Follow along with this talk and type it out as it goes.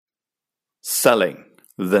Selling,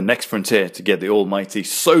 the next frontier to get the almighty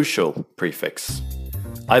social prefix.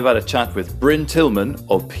 I've had a chat with Bryn Tillman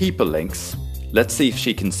of PeopleLinks. Let's see if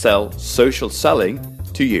she can sell social selling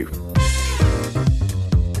to you.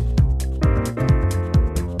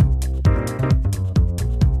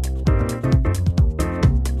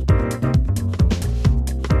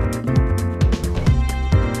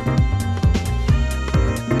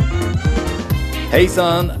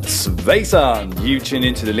 Hejsan svejsan! You tune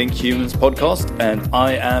into the Link Humans podcast and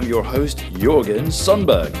I am your host Jörgen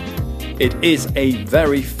Sundberg. It is a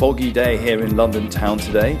very foggy day here in London town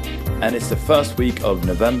today and it's the first week of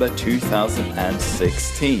November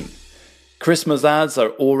 2016. Christmas ads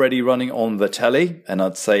are already running on the telly and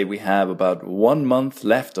I'd say we have about 1 month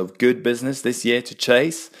left of good business this year to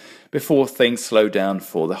chase before things slow down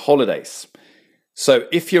for the holidays. So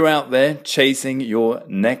if you're out there chasing your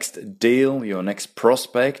next deal, your next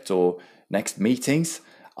prospect or next meetings,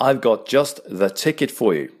 I've got just the ticket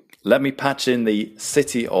for you. Let me patch in the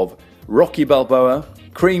city of Rocky Balboa,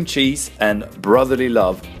 cream cheese and brotherly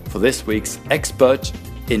love for this week's expert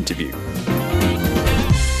interview.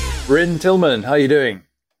 Bryn Tillman, how are you doing?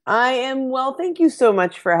 I am well. Thank you so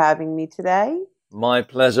much for having me today. My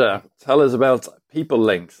pleasure. Tell us about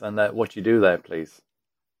PeopleLinks and what you do there, please.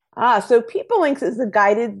 So PeopleLinks is a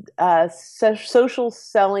guided social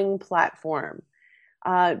selling platform.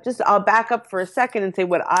 I'll back up for a second and say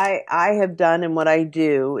what I have done and what I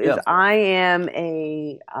do is I am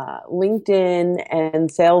a LinkedIn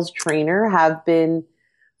and sales trainer, have been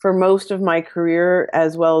for most of my career,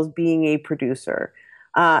 as well as being a producer.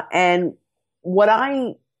 And what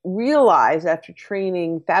I realized after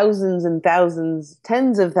training thousands and thousands,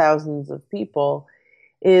 tens of thousands of people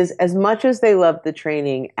is as much as they loved the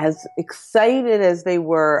training, as excited as they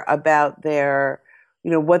were about their,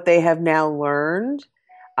 what they have now learned,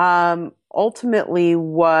 ultimately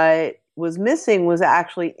what was missing was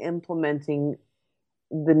actually implementing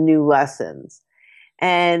the new lessons.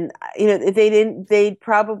 And, if they'd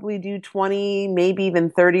probably do 20, maybe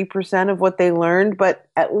even 30% of what they learned, but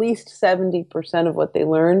at least 70% of what they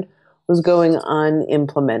learned was going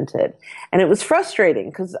unimplemented. And it was frustrating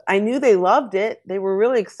because I knew they loved it. They were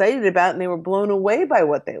really excited about it and they were blown away by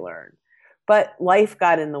what they learned. But life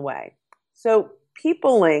got in the way. So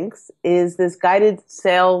PeopleLinks is this guided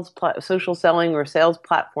social selling or sales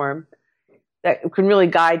platform that can really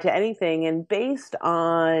guide to anything. And based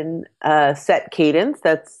on a set cadence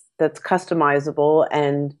that's customizable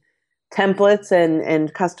and templates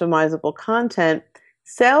and customizable content,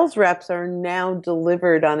 sales reps are now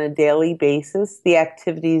delivered on a daily basis the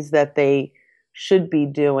activities that they should be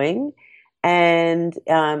doing. And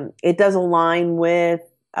it does align with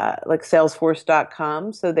like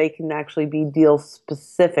Salesforce.com, so they can actually be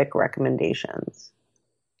deal-specific recommendations.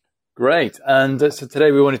 Great. And so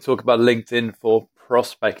today we want to talk about LinkedIn for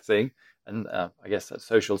prospecting and I guess that's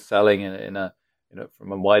social selling in a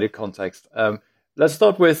from a wider context. Let's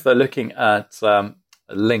start with looking at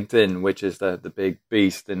LinkedIn, which is the big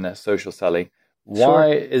beast in social selling.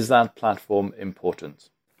 Why is that platform important?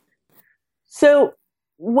 So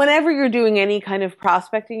whenever you're doing any kind of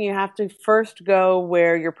prospecting, you have to first go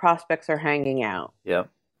where your prospects are hanging out. Yeah.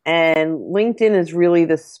 And LinkedIn is really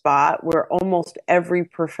the spot where almost every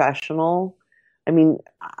professional,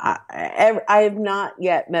 I have not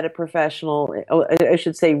yet met a professional, I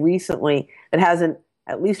should say recently, that hasn't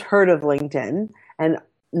at least heard of LinkedIn, and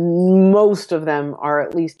most of them are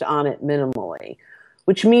at least on it minimally,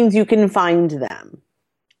 which means you can find them.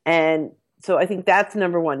 And so I think that's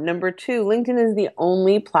number one. Number two, LinkedIn is the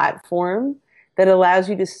only platform that allows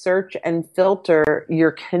you to search and filter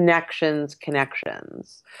your connections.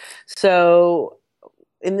 So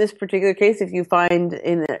in this particular case, if you find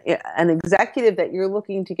an executive that you're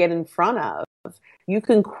looking to get in front of, you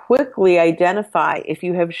can quickly identify if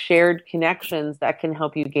you have shared connections that can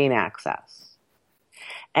help you gain access.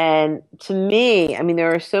 And to me,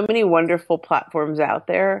 there are so many wonderful platforms out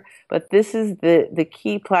there, but this is the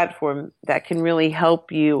key platform that can really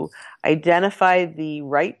help you identify the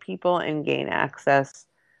right people and gain access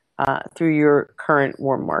through your current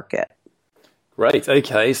warm market. Great.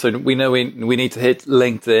 Okay. So we know we need to hit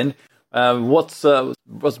LinkedIn.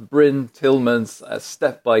 What's Bryn Tillman's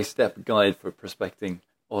step-by-step guide for prospecting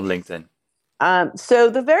on LinkedIn? So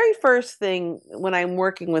the very first thing when I'm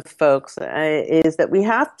working with folks is that we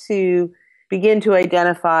have to begin to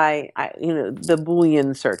identify, the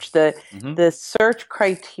Boolean search, the search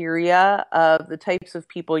criteria of the types of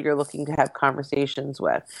people you're looking to have conversations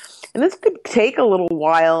with. And this could take a little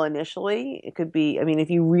while initially. It could be,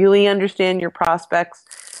 if you really understand your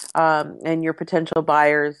prospects and your potential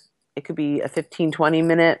buyers, it could be a 15,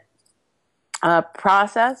 20-minute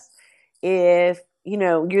process. if,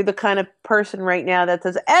 you're the kind of person right now that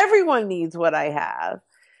says everyone needs what I have,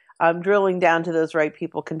 drilling down to those right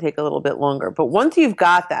people can take a little bit longer. But once you've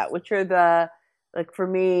got that, which are like for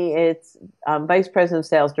me, it's vice president of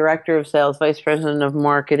sales, director of sales, vice president of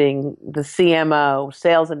marketing, the CMO,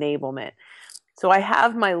 sales enablement. So I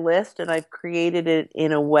have my list, and I've created it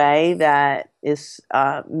in a way that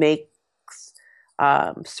makes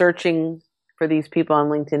searching for these people on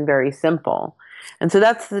LinkedIn very simple. And so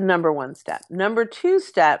that's the number one step. Number two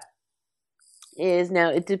step is, now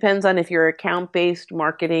it depends on if you're account-based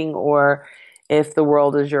marketing or if the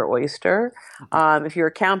world is your oyster. If you're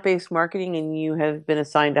account-based marketing and you have been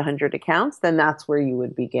assigned 100 accounts, then that's where you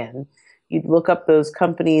would begin. You'd look up those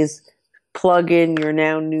companies, plug in your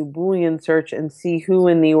now new Boolean search, and see who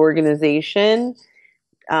in the organization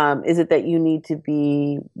is it that you need to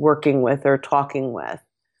be working with or talking with.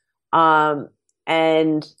 And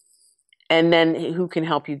then who can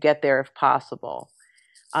help you get there if possible.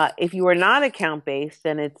 If you are not account-based,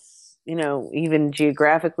 and it's, even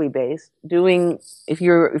geographically based, if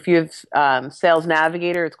you have Sales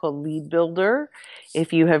Navigator, it's called Lead Builder.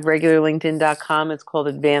 If you have regular LinkedIn.com, it's called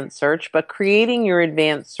Advanced Search. But creating your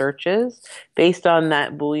advanced searches based on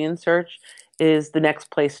that Boolean search is the next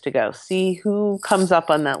place to go. See who comes up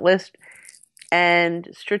on that list and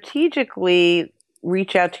strategically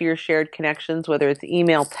reach out to your shared connections, whether it's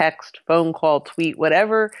email, text, phone call, tweet,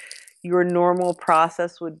 whatever your normal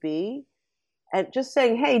process would be. And just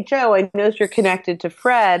saying, hey, Joe, I noticed you're connected to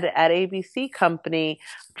Fred at ABC Company.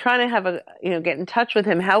 I'm trying to get in touch with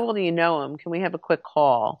him. How well do you know him? Can we have a quick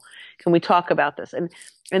call? Can we talk about this?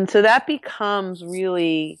 And so that becomes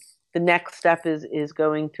really the next step is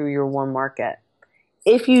going through your warm market.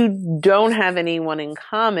 If you don't have anyone in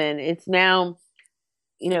common, it's now,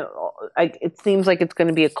 it seems like it's going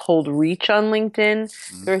to be a cold reach on LinkedIn.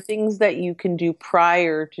 Mm-hmm. There are things that you can do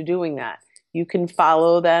prior to doing that. You can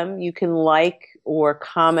follow them. You can like or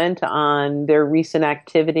comment on their recent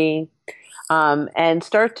activity, and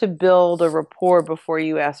start to build a rapport before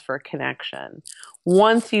you ask for a connection.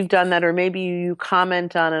 Once you've done that, or maybe you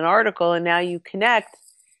comment on an article and now you connect,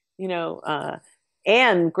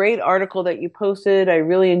 and great article that you posted. I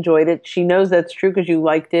really enjoyed it. She knows that's true because you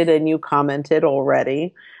liked it and you commented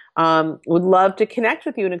already. Would love to connect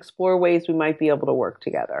with you and explore ways we might be able to work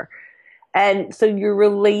together. And so you're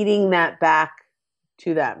relating that back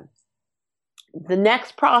to them. The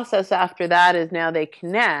next process after that is now they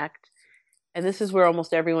connect, and this is where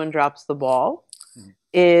almost everyone drops the ball,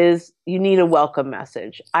 is you need a welcome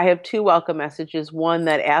message. I have two welcome messages, one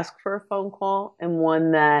that asks for a phone call and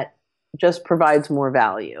one that just provides more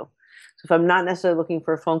value. So if I'm not necessarily looking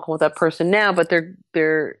for a phone call with that person now, but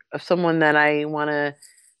they're someone that I want to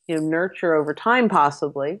nurture over time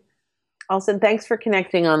possibly, I'll send, thanks for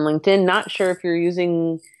connecting on LinkedIn. Not sure if you're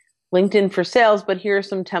using LinkedIn for sales, but here are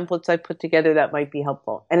some templates I put together that might be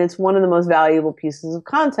helpful. And it's one of the most valuable pieces of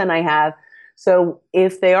content I have. So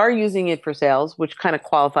if they are using it for sales, which kind of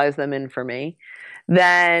qualifies them in for me,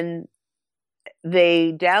 then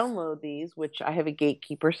they download these, which I have a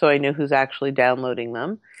gatekeeper, so I know who's actually downloading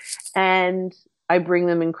them. And I bring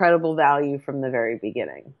them incredible value from the very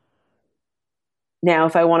beginning. Now,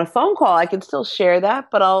 if I want a phone call, I can still share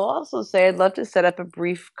that, but I'll also say I'd love to set up a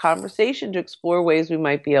brief conversation to explore ways we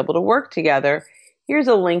might be able to work together. Here's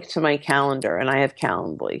a link to my calendar, and I have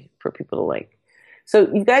Calendly for people to link. So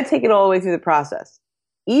you've got to take it all the way through the process.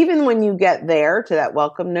 Even when you get there to that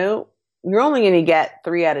welcome note, you're only going to get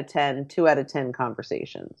 3 out of 10, 2 out of 10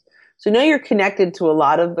 conversations. So now you're connected to a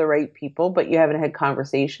lot of the right people, but you haven't had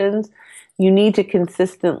conversations. You need to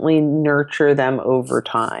consistently nurture them over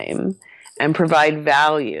time and provide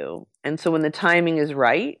value. And so when the timing is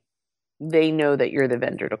right, they know that you're the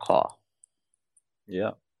vendor to call.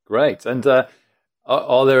 Yeah, great. And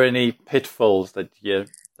are there any pitfalls that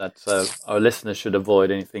our listeners should avoid?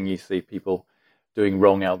 Anything you see people doing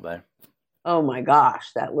wrong out there? Oh my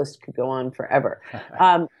gosh, that list could go on forever.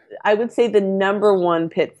 I would say the number one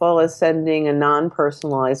pitfall is sending a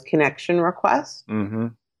non-personalized connection request.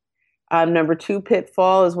 Mm-hmm. Number two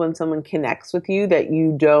pitfall is when someone connects with you that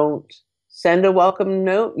you don't send a welcome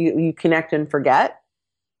note, you connect and forget.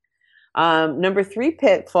 Number three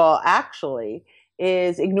pitfall actually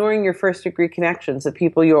is ignoring your first degree connections, the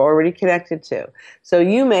people you're already connected to. So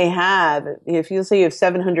you may have, if you say you have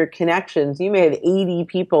 700 connections, you may have 80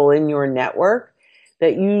 people in your network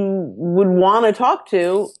that you would want to talk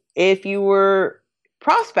to if you were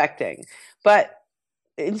prospecting. But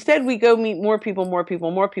instead we go meet more people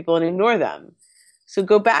and ignore them. So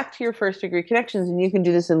go back to your first degree connections, and you can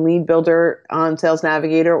do this in Lead Builder on Sales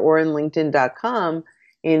Navigator or in LinkedIn.com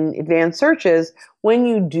in advanced searches. When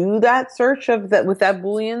you do that search with that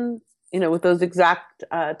Boolean with those exact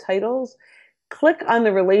titles, click on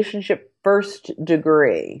the relationship first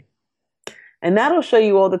degree. And that'll show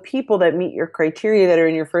you all the people that meet your criteria that are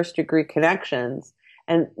in your first degree connections.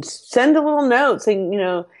 And send a little note saying,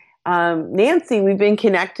 Nancy, we've been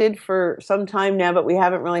connected for some time now, but we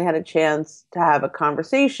haven't really had a chance to have a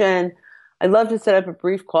conversation. I'd love to set up a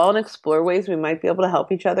brief call and explore ways we might be able to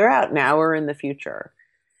help each other out now or in the future.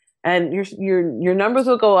 And your numbers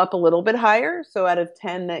will go up a little bit higher. So out of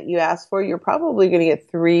 10 that you ask for, you're probably going to get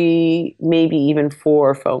 3, maybe even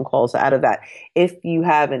 4 phone calls out of that if you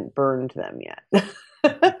haven't burned them yet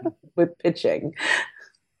with pitching.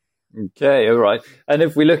 Okay, all right. And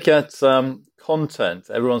if we look at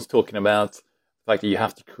content, everyone's talking about the fact that you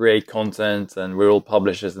have to create content and we're all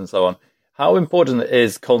publishers and so on. How important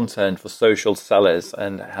is content for social sellers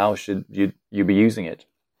and how should you be using it?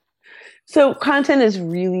 So content is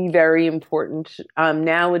really very important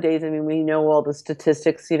nowadays. I mean, we know all the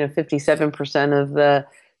statistics. 57% of the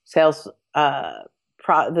sales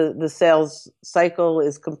the sales cycle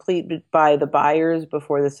is completed by the buyers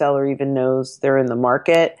before the seller even knows they're in the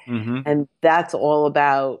market, and that's all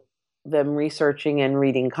about them researching and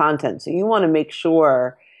reading content. So you want to make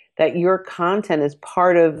sure that your content is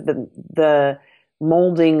part of the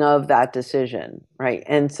molding of that decision, right?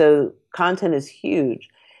 And so content is huge.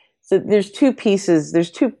 So there's two pieces.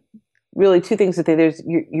 There's two things that there's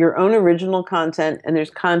your own original content and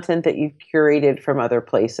there's content that you've curated from other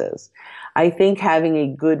places. I think having a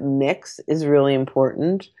good mix is really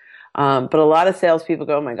important. But a lot of salespeople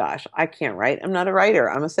go, oh my gosh, I can't write. I'm not a writer.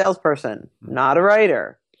 I'm a salesperson, not a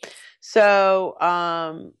writer. So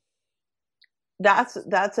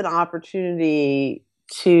that's an opportunity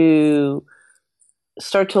to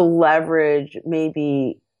start to leverage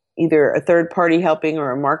maybe either a third party helping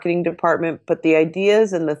or a marketing department, but the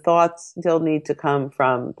ideas and the thoughts still need to come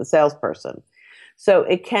from the salesperson. So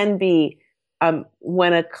it can be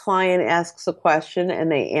when a client asks a question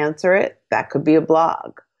and they answer it, that could be a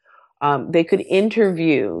blog. They could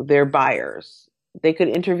interview their buyers. They could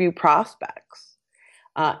interview prospects.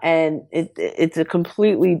 And it's a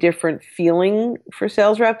completely different feeling for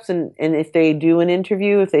sales reps. And if they do an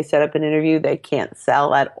interview, if they set up an interview, they can't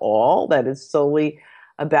sell at all. That is solely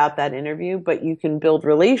about that interview, but you can build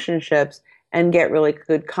relationships and get really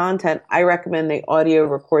good content. I recommend they audio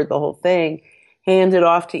record the whole thing, hand it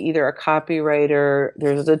off to either a copywriter.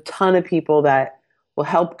 There's a ton of people that will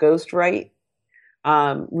help ghostwrite,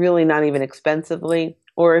 really not even expensively.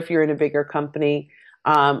 Or if you're in a bigger company,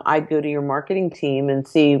 I'd go to your marketing team and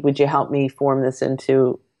see, would you help me form this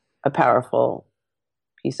into a powerful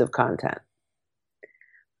piece of content?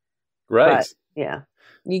 Right. But, yeah.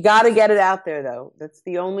 You got to get it out there, though. That's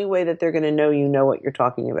the only way that they're going to know you know what you're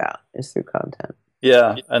talking about is through content.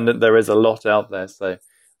 Yeah, and there is a lot out there, so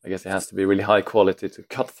I guess it has to be really high quality to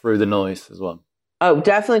cut through the noise as well. Oh,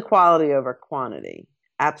 definitely quality over quantity.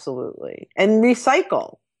 Absolutely. And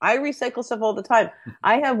recycle. I recycle stuff all the time.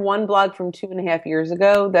 I have one blog from 2.5 years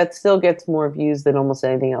ago that still gets more views than almost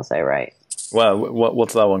anything else I write. Wow,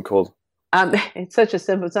 what's that one called? It's such a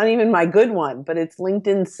simple. It's not even my good one, but it's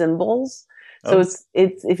LinkedIn symbols. So it's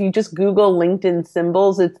if you just Google LinkedIn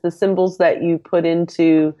symbols, it's the symbols that you put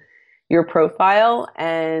into your profile.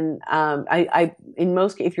 And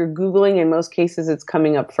if you're Googling, in most cases, it's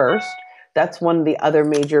coming up first. That's one of the other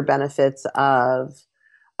major benefits of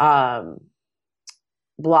blogging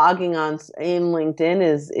in LinkedIn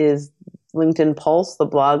is LinkedIn Pulse, the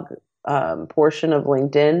blog portion of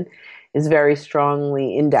LinkedIn is very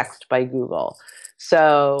strongly indexed by Google.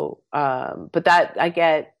 So, but that I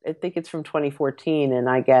think it's from 2014 and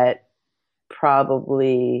I get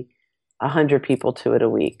probably 100 people to it a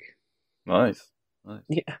week. Nice.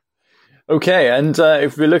 Yeah. Okay. And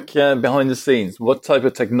if we look behind the scenes, what type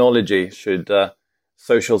of technology should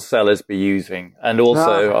social sellers be using? And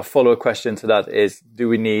also a follow-up question to that is, do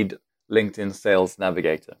we need LinkedIn Sales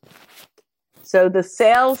Navigator? So the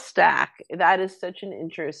sales stack, that is such an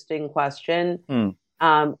interesting question.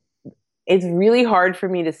 It's really hard for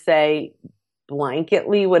me to say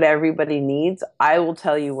blanketly what everybody needs. I will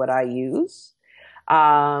tell you what I use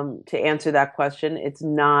to answer that question. It's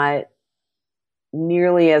not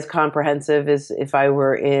nearly as comprehensive as if I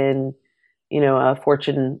were in, a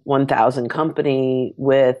Fortune 1000 company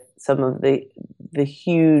with some of the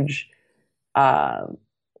huge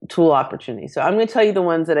tool opportunities. So I'm going to tell you the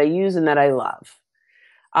ones that I use and that I love.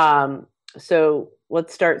 So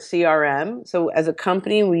let's start CRM. So as a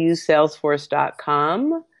company, we use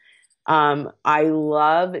Salesforce.com. I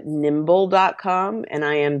love Nimble.com,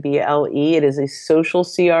 Nimble. It is a social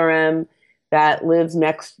CRM that lives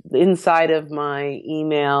inside of my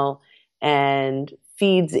email and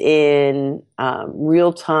feeds in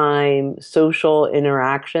real-time social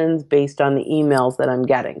interactions based on the emails that I'm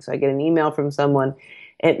getting. So I get an email from someone,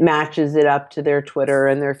 it matches it up to their Twitter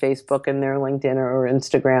and their Facebook and their LinkedIn or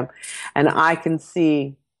Instagram, and I can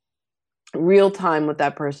see real time what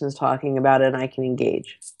that person is talking about, and I can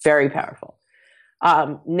engage. Very powerful.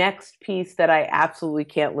 Next piece that I absolutely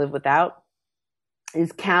can't live without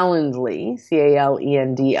is Calendly,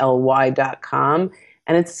 CALENDLY.com.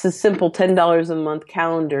 And it's a simple $10 a month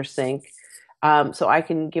calendar sync. So I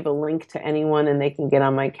can give a link to anyone and they can get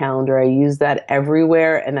on my calendar. I use that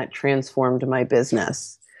everywhere, and that transformed my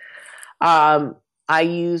business. I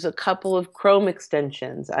use a couple of Chrome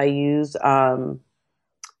extensions. I use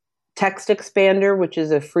Text Expander, which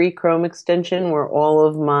is a free Chrome extension where all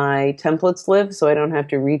of my templates live, so I don't have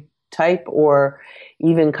to retype or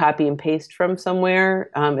even copy and paste from somewhere.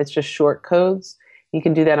 It's just short codes. You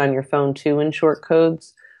can do that on your phone too in short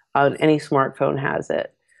codes. Any smartphone has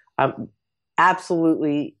it.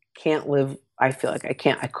 Absolutely can't live. I feel like I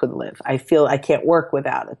couldn't live. I feel I can't work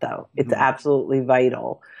without it though. It's absolutely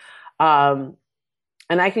vital.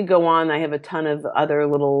 And I could go on. I have a ton of other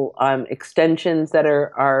little extensions that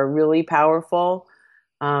are really powerful.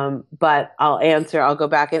 But I'll go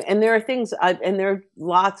back. And there are things, and there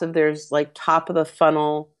are there's like top of the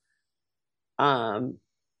funnel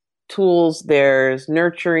tools. There's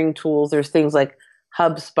nurturing tools. There's things like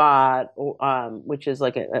HubSpot, which is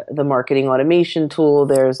like the marketing automation tool.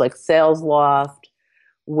 There's like SalesLoft,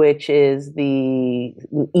 which is the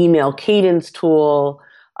email cadence tool.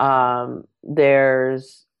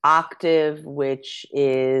 There's Octave, which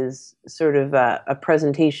is sort of a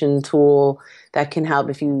presentation tool that can help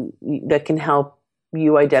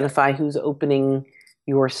you identify who's opening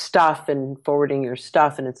your stuff and forwarding your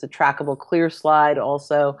stuff, and it's a trackable ClearSlide,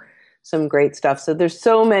 also some great stuff. So there's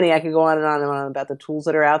so many. I could go on and on and on about the tools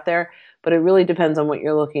that are out there, but it really depends on what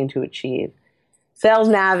you're looking to achieve. Sales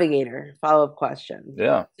Navigator, follow-up question.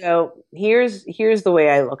 Yeah. So here's the way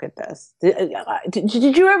I look at this.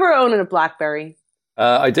 Did you ever own a BlackBerry?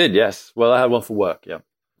 I did, yes. Well, I had one for work, yeah.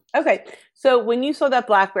 Okay. So when you saw that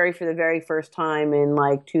BlackBerry for the very first time in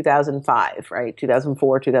like 2005, right?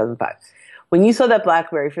 2004, 2005. When you saw that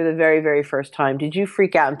BlackBerry for the very, very first time, did you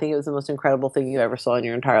freak out and think it was the most incredible thing you ever saw in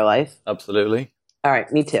your entire life? Absolutely. All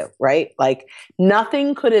right, me too, right? Like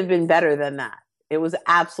nothing could have been better than that. It was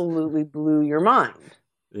absolutely blew your mind.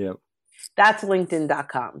 Yep. That's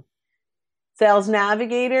LinkedIn.com. Sales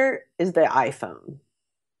Navigator is the iPhone.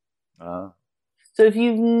 So if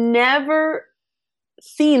you've never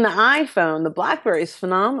seen the iPhone, the BlackBerry is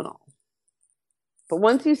phenomenal. But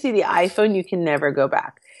once you see the iPhone, you can never go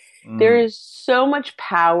back. There is so much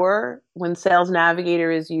power when Sales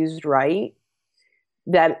Navigator is used right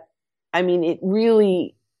that, I mean, it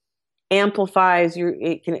really amplifies your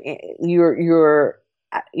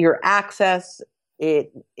access.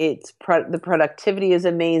 The productivity is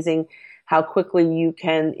amazing. How quickly you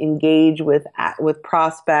can engage with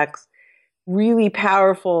prospects. Really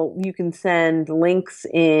powerful. You can send links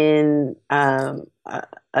in a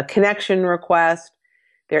connection request.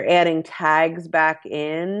 They're adding tags back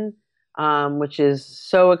in, which is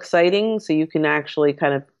so exciting. So you can actually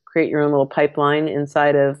kind of create your own little pipeline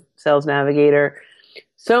inside of Sales Navigator.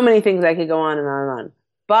 So many things. I could go on and on and on.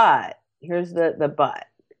 But here's the but.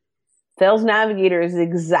 Sales Navigator is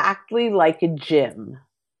exactly like a gym.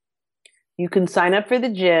 You can sign up for the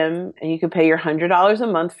gym and you can pay your $100 a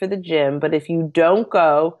month for the gym. But if you don't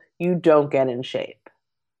go, you don't get in shape.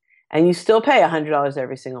 And you still pay $100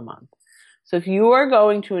 every single month. So if you are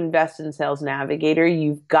going to invest in Sales Navigator,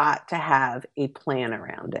 you've got to have a plan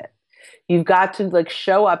around it. You've got to like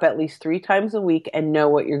show up at least 3 times a week and know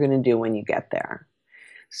what you're going to do when you get there.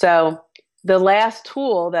 So the last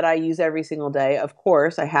tool that I use every single day, of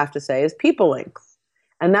course, I have to say, is PeopleLinks.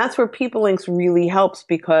 And that's where PeopleLinks really helps,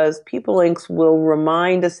 because PeopleLinks will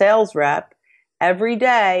remind a sales rep every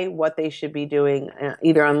day what they should be doing,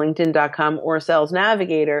 either on LinkedIn.com or Sales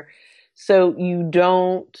Navigator, so you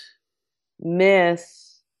don't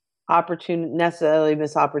necessarily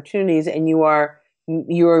miss opportunities, and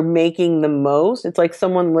you're making the most. It's like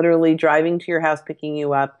someone literally driving to your house, picking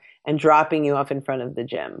you up, and dropping you off in front of the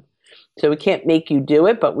gym. So we can't make you do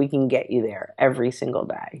it, but we can get you there every single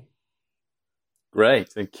day.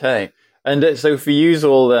 Great. Okay. And so if we use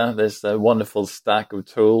all this wonderful stack of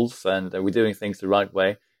tools and we're doing things the right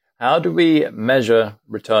way, how do we measure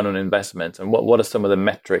return on investment? And what are some of the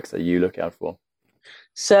metrics that you look out for?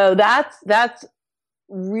 So that's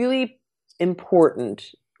really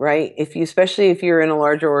important, right? Especially if you're in a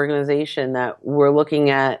larger organization, that we're looking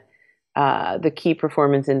at the key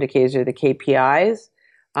performance indicators, or the KPIs.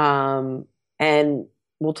 And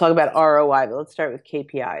we'll talk about ROI, but let's start with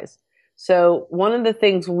KPIs. So one of the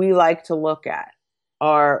things we like to look at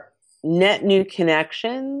are net new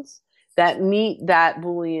connections that meet that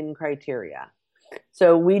Boolean criteria.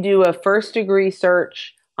 So we do a first degree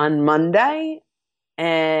search on Monday,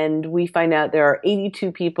 and we find out there are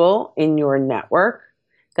 82 people in your network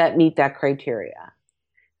that meet that criteria.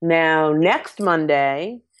 Now, next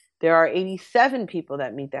Monday, there are 87 people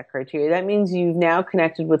that meet that criteria. That means you've now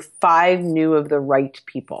connected with 5 new of the right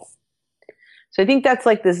people. So I think that's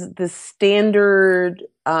like this standard,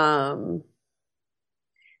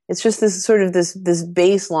 it's just this sort of this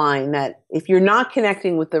baseline that if you're not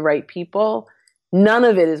connecting with the right people, none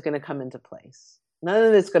of it is going to come into place. None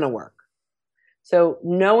of it's going to work. So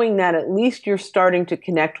knowing that at least you're starting to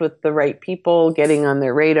connect with the right people, getting on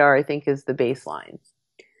their radar, I think is the baseline.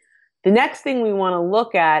 The next thing we want to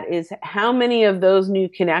look at is how many of those new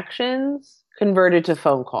connections converted to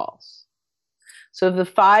phone calls. So of the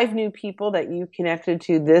 5 new people that you connected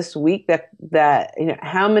to this week, that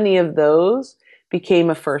how many of those became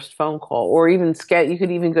a first phone call, or even you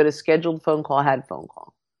could even go to scheduled phone call, had phone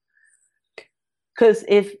call. Because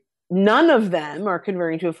if none of them are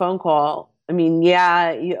converting to a phone call, I mean,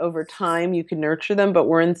 over time you can nurture them, but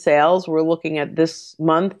we're in sales. We're looking at this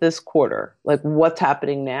month, this quarter, like what's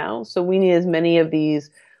happening now. So we need as many of these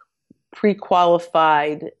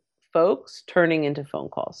pre-qualified folks turning into phone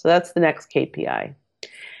calls. So that's the next KPI.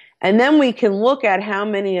 And then we can look at how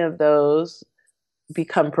many of those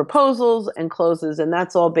become proposals and closes, and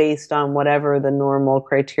that's all based on whatever the normal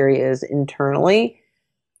criteria is internally.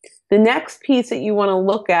 The next piece that you want to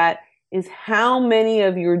look at is how many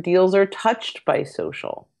of your deals are touched by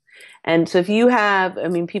social. And so if you have,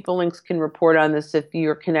 PeopleLinks can report on this if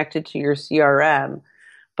you're connected to your CRM,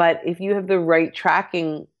 but if you have the right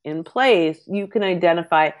tracking in place, you can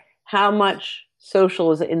identify how much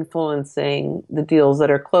social is influencing the deals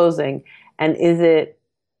that are closing, and is it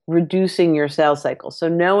reducing your sales cycle. So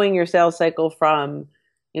knowing your sales cycle from,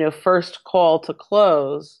 first call to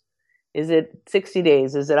close, is it 60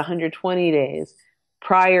 days? Is it 120 days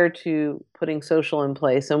prior to putting social in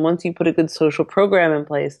place? And once you put a good social program in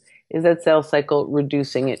place, is that sales cycle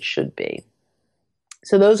reducing? It should be.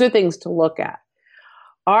 So those are things to look at.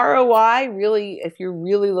 ROI, really, if you're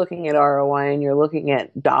really looking at ROI and you're looking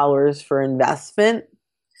at dollars for investment,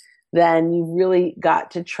 then you've really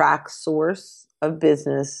got to track source of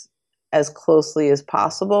business as closely as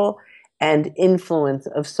possible and influence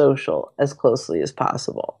of social as closely as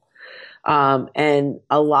possible. And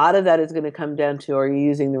a lot of that is going to come down to, are you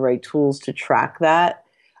using the right tools to track that?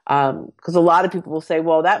 Because a lot of people will say,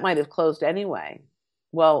 well, that might have closed anyway.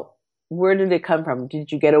 Well, where did it come from?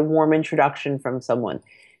 Did you get a warm introduction from someone?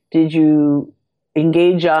 Did you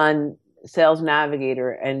engage on Sales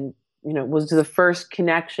Navigator? And, was the first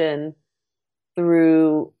connection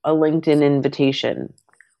through a LinkedIn invitation?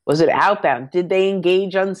 Was it outbound? Did they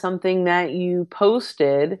engage on something that you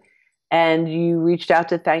posted and you reached out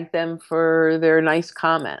to thank them for their nice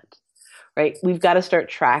comment? Right? We've got to start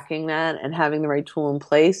tracking that, and having the right tool in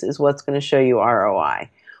place is what's going to show you ROI,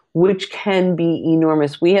 which can be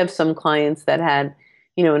enormous. We have some clients that had,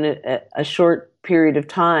 in a short period of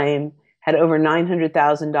time, had over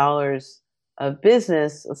 $900,000 of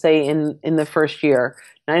business, let's say in the first year,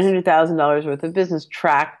 $900,000 worth of business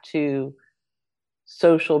tracked to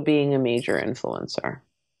social being a major influencer.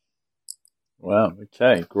 Wow.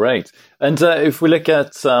 Okay, great. And if we look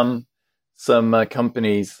at some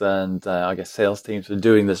companies and I guess sales teams for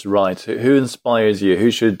doing this right, who inspires you?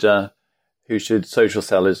 Who should social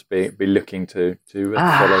sellers be looking to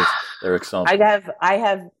follow their example? I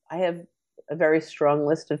have a very strong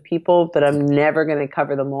list of people, but I'm never going to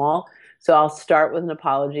cover them all. So I'll start with an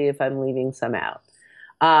apology if I'm leaving some out.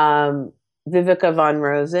 Viveka von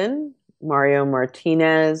Rosen, Mario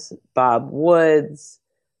Martinez, Bob Woods,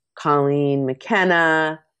 Colleen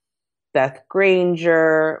McKenna, Beth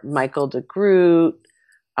Granger, Michael DeGroot,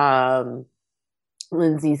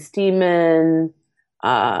 Lindsay Steeman,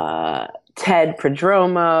 Ted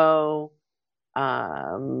Prodromo,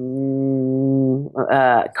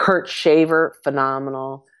 Kurt Shaver,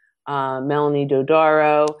 phenomenal, Melanie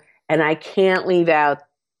Dodaro, and I can't leave out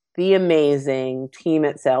the amazing team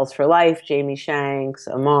at Sales for Life, Jamie Shanks,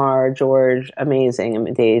 Amar, George, amazing,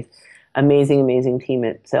 Dave, amazing team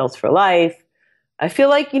at Sales for Life. I feel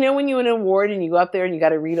like, when you win an award and you go up there and you got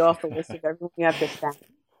to read off the list of everyone you have to thank.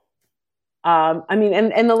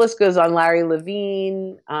 And the list goes on. Larry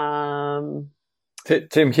Levine,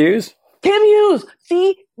 Tim Hughes. Tim Hughes.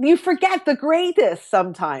 See, you forget the greatest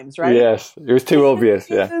sometimes, right? Yes, it was too obvious.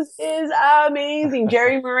 Yeah, this is amazing.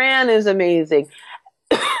 Jerry Moran is amazing.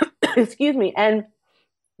 Excuse me. And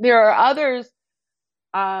there are others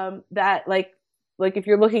that like if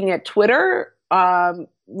you're looking at Twitter,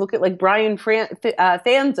 look at like Brian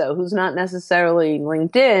Fanzo, who's not necessarily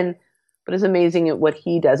LinkedIn, but is amazing at what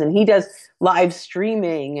he does. And he does live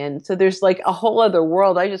streaming. And so there's like a whole other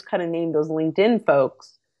world. I just kind of named those LinkedIn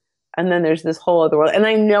folks. And then there's this whole other world. And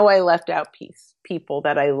I know I left out people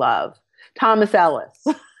that I love. Thomas Ellis.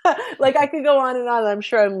 Like I could go on and on. I'm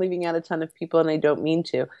sure I'm leaving out a ton of people and I don't mean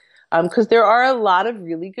to. Because there are a lot of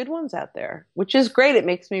really good ones out there, which is great. It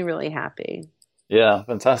makes me really happy. Yeah,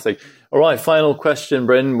 fantastic. All right, final question,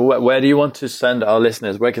 Bryn. Where do you want to send our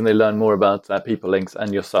listeners? Where can they learn more about PeopleLinx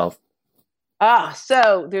and yourself?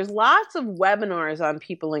 So there's lots of webinars on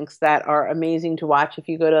PeopleLinx that are amazing to watch. If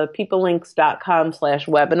you go to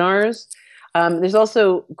peoplelinx.com/webinars, there's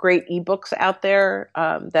also great ebooks out there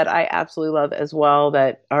that I absolutely love as well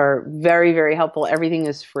that are very, very helpful. Everything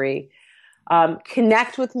is free.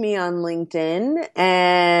 Connect with me on LinkedIn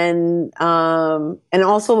and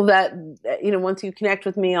also that, once you connect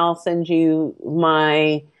with me, I'll send you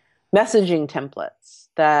my messaging templates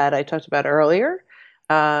that I talked about earlier,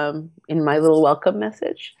 in my little welcome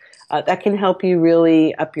message, that can help you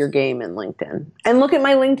really up your game in LinkedIn. And look at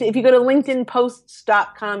my LinkedIn. If you go to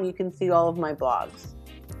linkedinposts.com, you can see all of my blogs.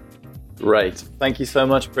 Great. Thank you so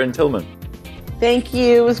much, Bryn Tillman. Thank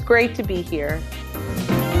you. It was great to be here.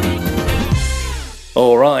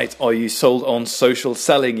 All right, are you sold on social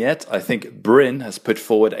selling yet? I think Bryn has put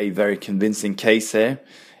forward a very convincing case here.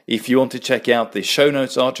 If you want to check out the show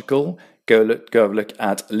notes article, go have a look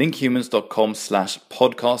at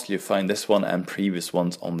linkhumans.com/podcast. You'll find this one and previous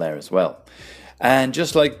ones on there as well. And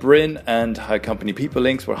just like Bryn and her company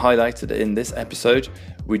PeopleLinx were highlighted in this episode,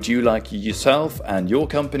 would you like yourself and your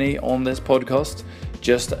company on this podcast?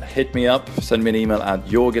 Just hit me up, send me an email at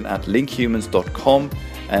jorgen@linkhumans.com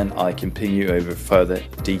and I can ping you over further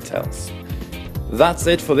details. That's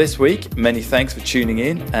it for this week. Many thanks for tuning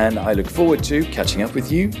in and I look forward to catching up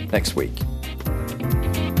with you next week.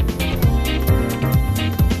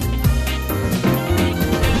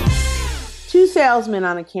 Two salesmen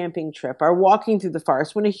on a camping trip are walking through the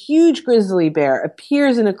forest when a huge grizzly bear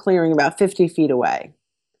appears in a clearing about 50 feet away.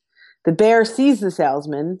 The bear sees the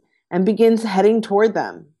salesman and begins heading toward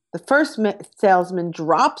them. The first salesman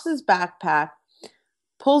drops his backpack,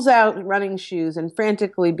 pulls out running shoes, and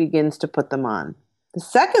frantically begins to put them on. The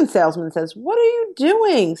second salesman says, "What are you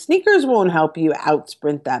doing? Sneakers won't help you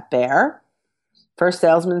out-sprint that bear." First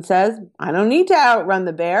salesman says, "I don't need to outrun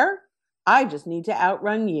the bear. I just need to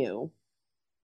outrun you."